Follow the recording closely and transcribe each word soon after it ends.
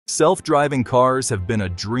Self-driving cars have been a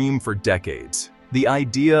dream for decades. The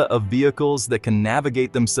idea of vehicles that can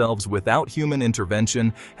navigate themselves without human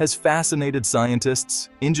intervention has fascinated scientists,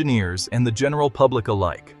 engineers, and the general public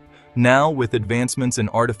alike. Now, with advancements in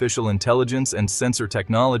artificial intelligence and sensor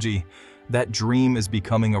technology, that dream is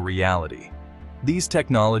becoming a reality. These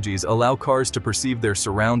technologies allow cars to perceive their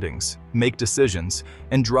surroundings, make decisions,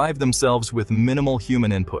 and drive themselves with minimal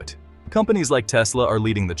human input. Companies like Tesla are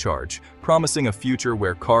leading the charge, promising a future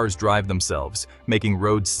where cars drive themselves, making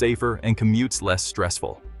roads safer and commutes less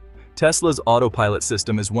stressful. Tesla's Autopilot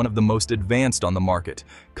system is one of the most advanced on the market,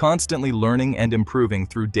 constantly learning and improving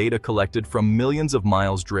through data collected from millions of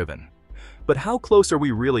miles driven. But how close are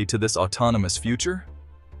we really to this autonomous future?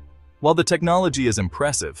 While the technology is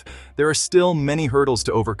impressive, there are still many hurdles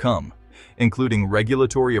to overcome, including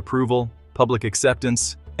regulatory approval, public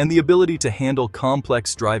acceptance, and the ability to handle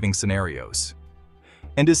complex driving scenarios.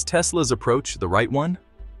 And is Tesla's approach the right one?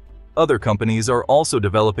 Other companies are also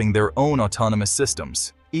developing their own autonomous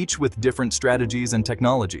systems, each with different strategies and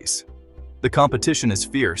technologies. The competition is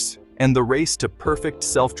fierce, and the race to perfect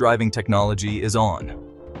self-driving technology is on.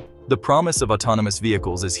 The promise of autonomous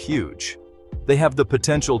vehicles is huge. They have the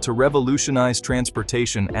potential to revolutionize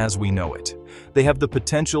transportation as we know it. They have the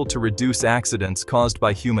potential to reduce accidents caused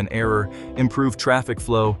by human error, improve traffic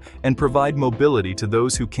flow, and provide mobility to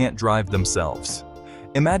those who can't drive themselves.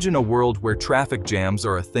 Imagine a world where traffic jams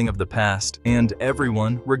are a thing of the past, and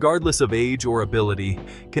everyone, regardless of age or ability,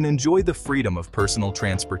 can enjoy the freedom of personal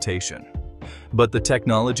transportation. But the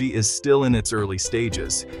technology is still in its early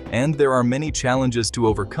stages, and there are many challenges to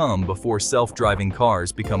overcome before self-driving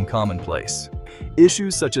cars become commonplace.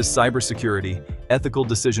 Issues such as cybersecurity, ethical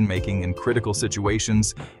decision-making in critical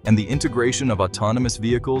situations, and the integration of autonomous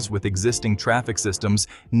vehicles with existing traffic systems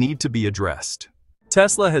need to be addressed.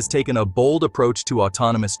 Tesla has taken a bold approach to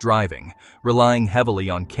autonomous driving, relying heavily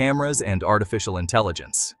on cameras and artificial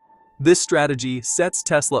intelligence. This strategy sets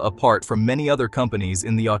Tesla apart from many other companies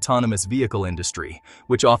in the autonomous vehicle industry,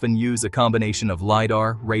 which often use a combination of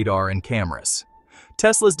LiDAR, radar, and cameras.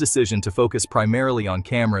 Tesla's decision to focus primarily on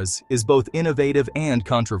cameras is both innovative and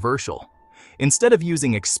controversial. Instead of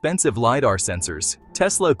using expensive LiDAR sensors,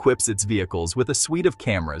 Tesla equips its vehicles with a suite of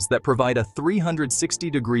cameras that provide a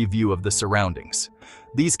 360-degree view of the surroundings.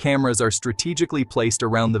 These cameras are strategically placed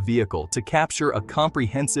around the vehicle to capture a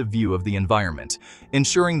comprehensive view of the environment,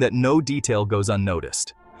 ensuring that no detail goes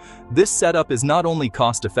unnoticed. This setup is not only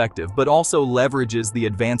cost-effective but also leverages the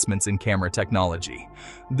advancements in camera technology.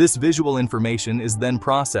 This visual information is then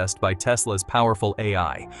processed by Tesla's powerful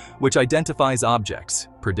AI, which identifies objects,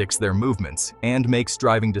 predicts their movements, and makes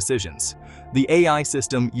driving decisions. The AI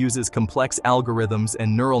system uses complex algorithms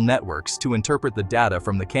and neural networks to interpret the data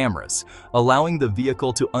from the cameras, allowing the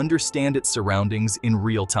vehicle to understand its surroundings in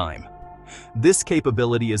real time. This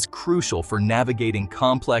capability is crucial for navigating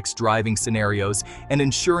complex driving scenarios and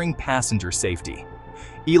ensuring passenger safety.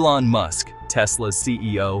 Elon Musk, Tesla's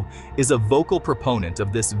CEO, is a vocal proponent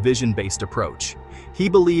of this vision-based approach. He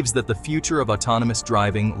believes that the future of autonomous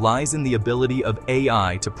driving lies in the ability of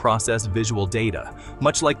AI to process visual data,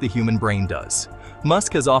 much like the human brain does.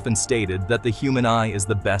 Musk has often stated that the human eye is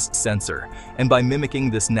the best sensor, and by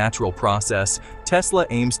mimicking this natural process, Tesla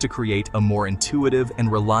aims to create a more intuitive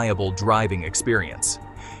and reliable driving experience.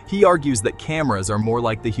 He argues that cameras are more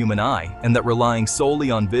like the human eye and that relying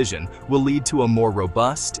solely on vision will lead to a more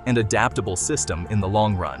robust and adaptable system in the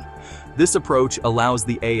long run. This approach allows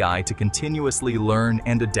the AI to continuously learn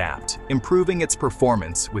and adapt, improving its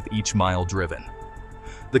performance with each mile driven.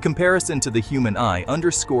 The comparison to the human eye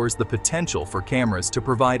underscores the potential for cameras to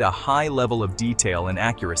provide a high level of detail and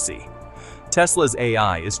accuracy. Tesla's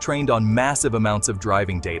AI is trained on massive amounts of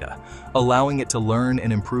driving data, allowing it to learn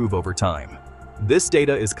and improve over time. This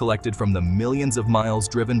data is collected from the millions of miles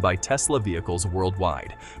driven by Tesla vehicles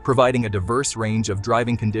worldwide, providing a diverse range of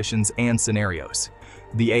driving conditions and scenarios.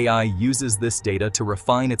 The AI uses this data to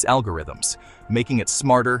refine its algorithms, making it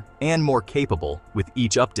smarter and more capable with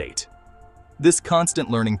each update. This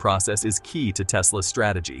constant learning process is key to Tesla's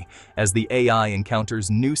strategy, as the AI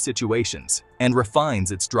encounters new situations and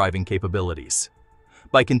refines its driving capabilities.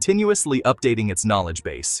 By continuously updating its knowledge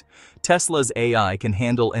base, Tesla's AI can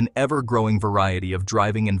handle an ever-growing variety of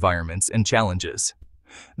driving environments and challenges.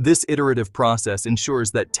 This iterative process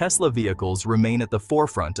ensures that Tesla vehicles remain at the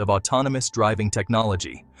forefront of autonomous driving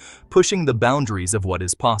technology, pushing the boundaries of what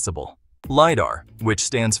is possible. LiDAR, which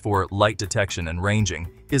stands for light detection and ranging,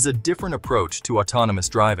 is a different approach to autonomous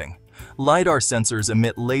driving. LiDAR sensors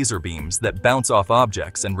emit laser beams that bounce off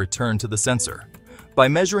objects and return to the sensor. By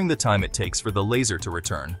measuring the time it takes for the laser to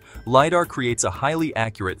return, LiDAR creates a highly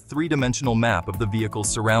accurate three-dimensional map of the vehicle's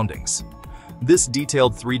surroundings. This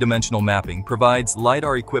detailed three-dimensional mapping provides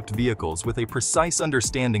LiDAR-equipped vehicles with a precise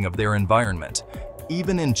understanding of their environment,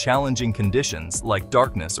 even in challenging conditions like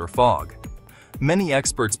darkness or fog. Many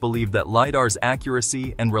experts believe that LiDAR's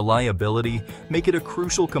accuracy and reliability make it a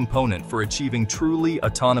crucial component for achieving truly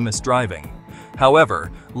autonomous driving.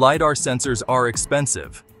 However, LiDAR sensors are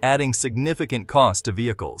expensive, adding significant cost to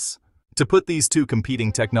vehicles. To put these two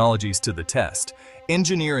competing technologies to the test,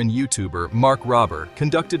 engineer and YouTuber Mark Robber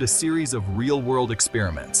conducted a series of real-world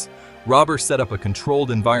experiments. Robber set up a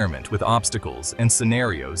controlled environment with obstacles and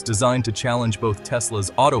scenarios designed to challenge both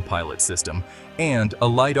Tesla's Autopilot system and a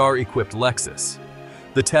LiDAR-equipped Lexus.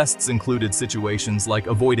 The tests included situations like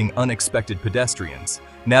avoiding unexpected pedestrians,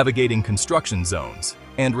 navigating construction zones,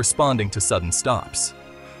 and responding to sudden stops.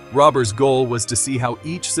 Robber's goal was to see how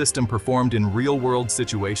each system performed in real-world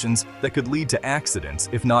situations that could lead to accidents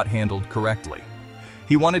if not handled correctly.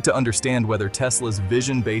 He wanted to understand whether Tesla's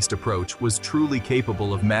vision-based approach was truly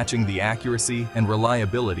capable of matching the accuracy and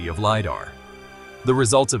reliability of LiDAR. The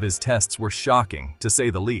results of his tests were shocking, to say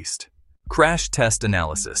the least. Crash test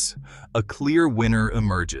analysis. A clear winner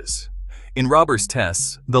emerges. In Robber's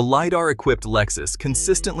tests, the LiDAR-equipped Lexus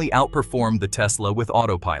consistently outperformed the Tesla with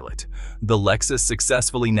Autopilot. The Lexus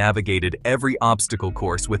successfully navigated every obstacle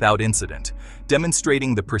course without incident,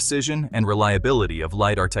 demonstrating the precision and reliability of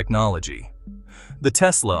LiDAR technology. The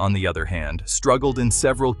Tesla, on the other hand, struggled in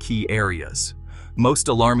several key areas. Most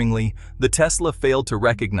alarmingly, the Tesla failed to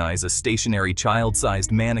recognize a stationary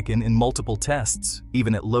child-sized mannequin in multiple tests,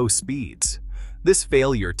 even at low speeds. This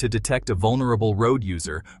failure to detect a vulnerable road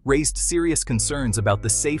user raised serious concerns about the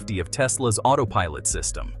safety of Tesla's Autopilot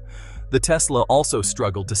system. The Tesla also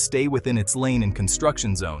struggled to stay within its lane in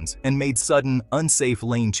construction zones and made sudden, unsafe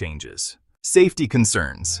lane changes. Safety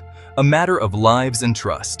concerns. A matter of lives and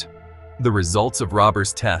trust. The results of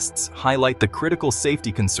Robber's tests highlight the critical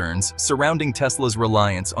safety concerns surrounding Tesla's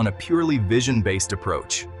reliance on a purely vision-based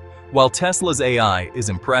approach. While Tesla's AI is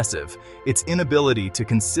impressive, its inability to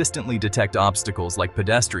consistently detect obstacles like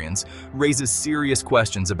pedestrians raises serious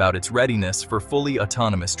questions about its readiness for fully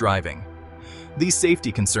autonomous driving. These safety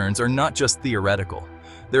concerns are not just theoretical.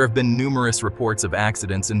 There have been numerous reports of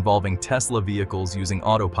accidents involving Tesla vehicles using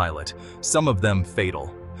Autopilot, some of them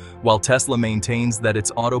fatal. While Tesla maintains that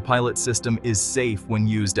its Autopilot system is safe when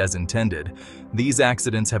used as intended, these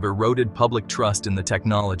accidents have eroded public trust in the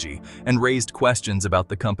technology and raised questions about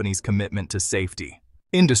the company's commitment to safety.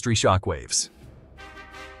 Industry shockwaves.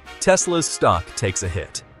 Tesla's stock takes a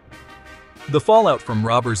hit. The fallout from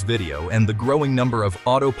Robber's video and the growing number of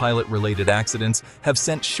Autopilot-related accidents have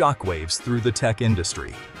sent shockwaves through the tech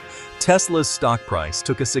industry. Tesla's stock price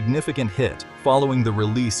took a significant hit following the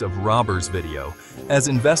release of Robber's video, as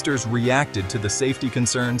investors reacted to the safety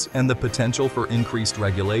concerns and the potential for increased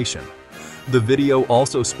regulation. The video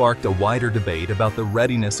also sparked a wider debate about the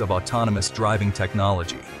readiness of autonomous driving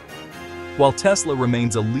technology. While Tesla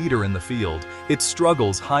remains a leader in the field, its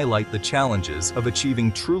struggles highlight the challenges of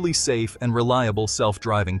achieving truly safe and reliable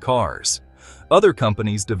self-driving cars. Other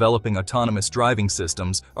companies developing autonomous driving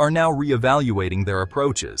systems are now reevaluating their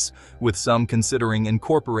approaches, with some considering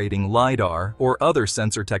incorporating LiDAR or other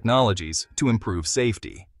sensor technologies to improve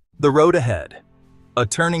safety. The road ahead. A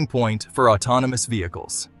turning point for autonomous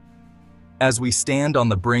vehicles. As we stand on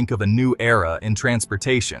the brink of a new era in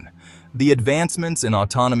transportation, the advancements in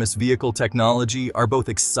autonomous vehicle technology are both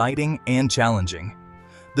exciting and challenging.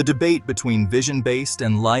 The debate between vision-based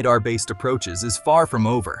and LiDAR-based approaches is far from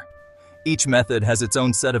over. Each method has its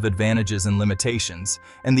own set of advantages and limitations,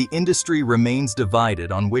 and the industry remains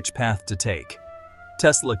divided on which path to take.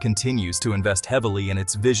 Tesla continues to invest heavily in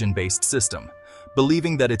its vision-based system,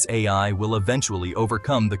 believing that its AI will eventually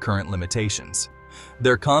overcome the current limitations.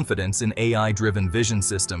 Their confidence in AI-driven vision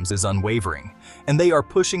systems is unwavering, and they are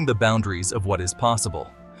pushing the boundaries of what is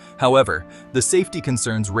possible. However, the safety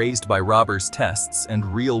concerns raised by Robber's tests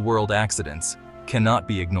and real-world accidents cannot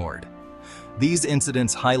be ignored. These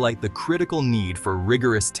incidents highlight the critical need for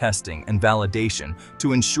rigorous testing and validation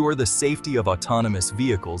to ensure the safety of autonomous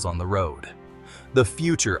vehicles on the road. The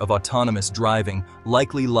future of autonomous driving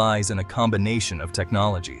likely lies in a combination of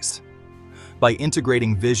technologies. By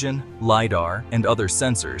integrating vision, LiDAR, and other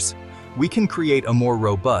sensors, we can create a more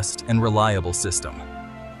robust and reliable system.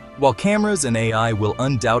 While cameras and AI will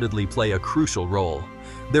undoubtedly play a crucial role,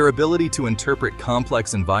 their ability to interpret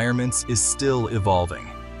complex environments is still evolving.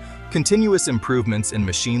 Continuous improvements in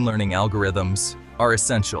machine learning algorithms are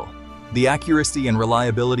essential. The accuracy and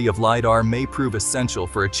reliability of LiDAR may prove essential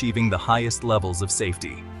for achieving the highest levels of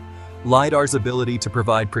safety. LiDAR's ability to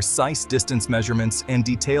provide precise distance measurements and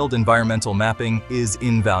detailed environmental mapping is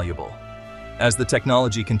invaluable. As the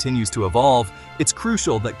technology continues to evolve, it's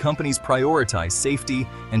crucial that companies prioritize safety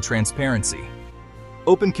and transparency.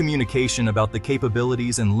 Open communication about the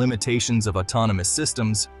capabilities and limitations of autonomous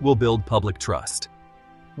systems will build public trust,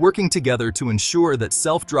 working together to ensure that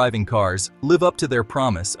self-driving cars live up to their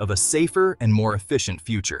promise of a safer and more efficient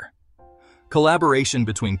future. Collaboration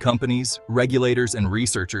between companies, regulators, and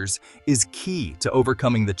researchers is key to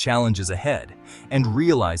overcoming the challenges ahead and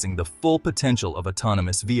realizing the full potential of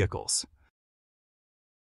autonomous vehicles.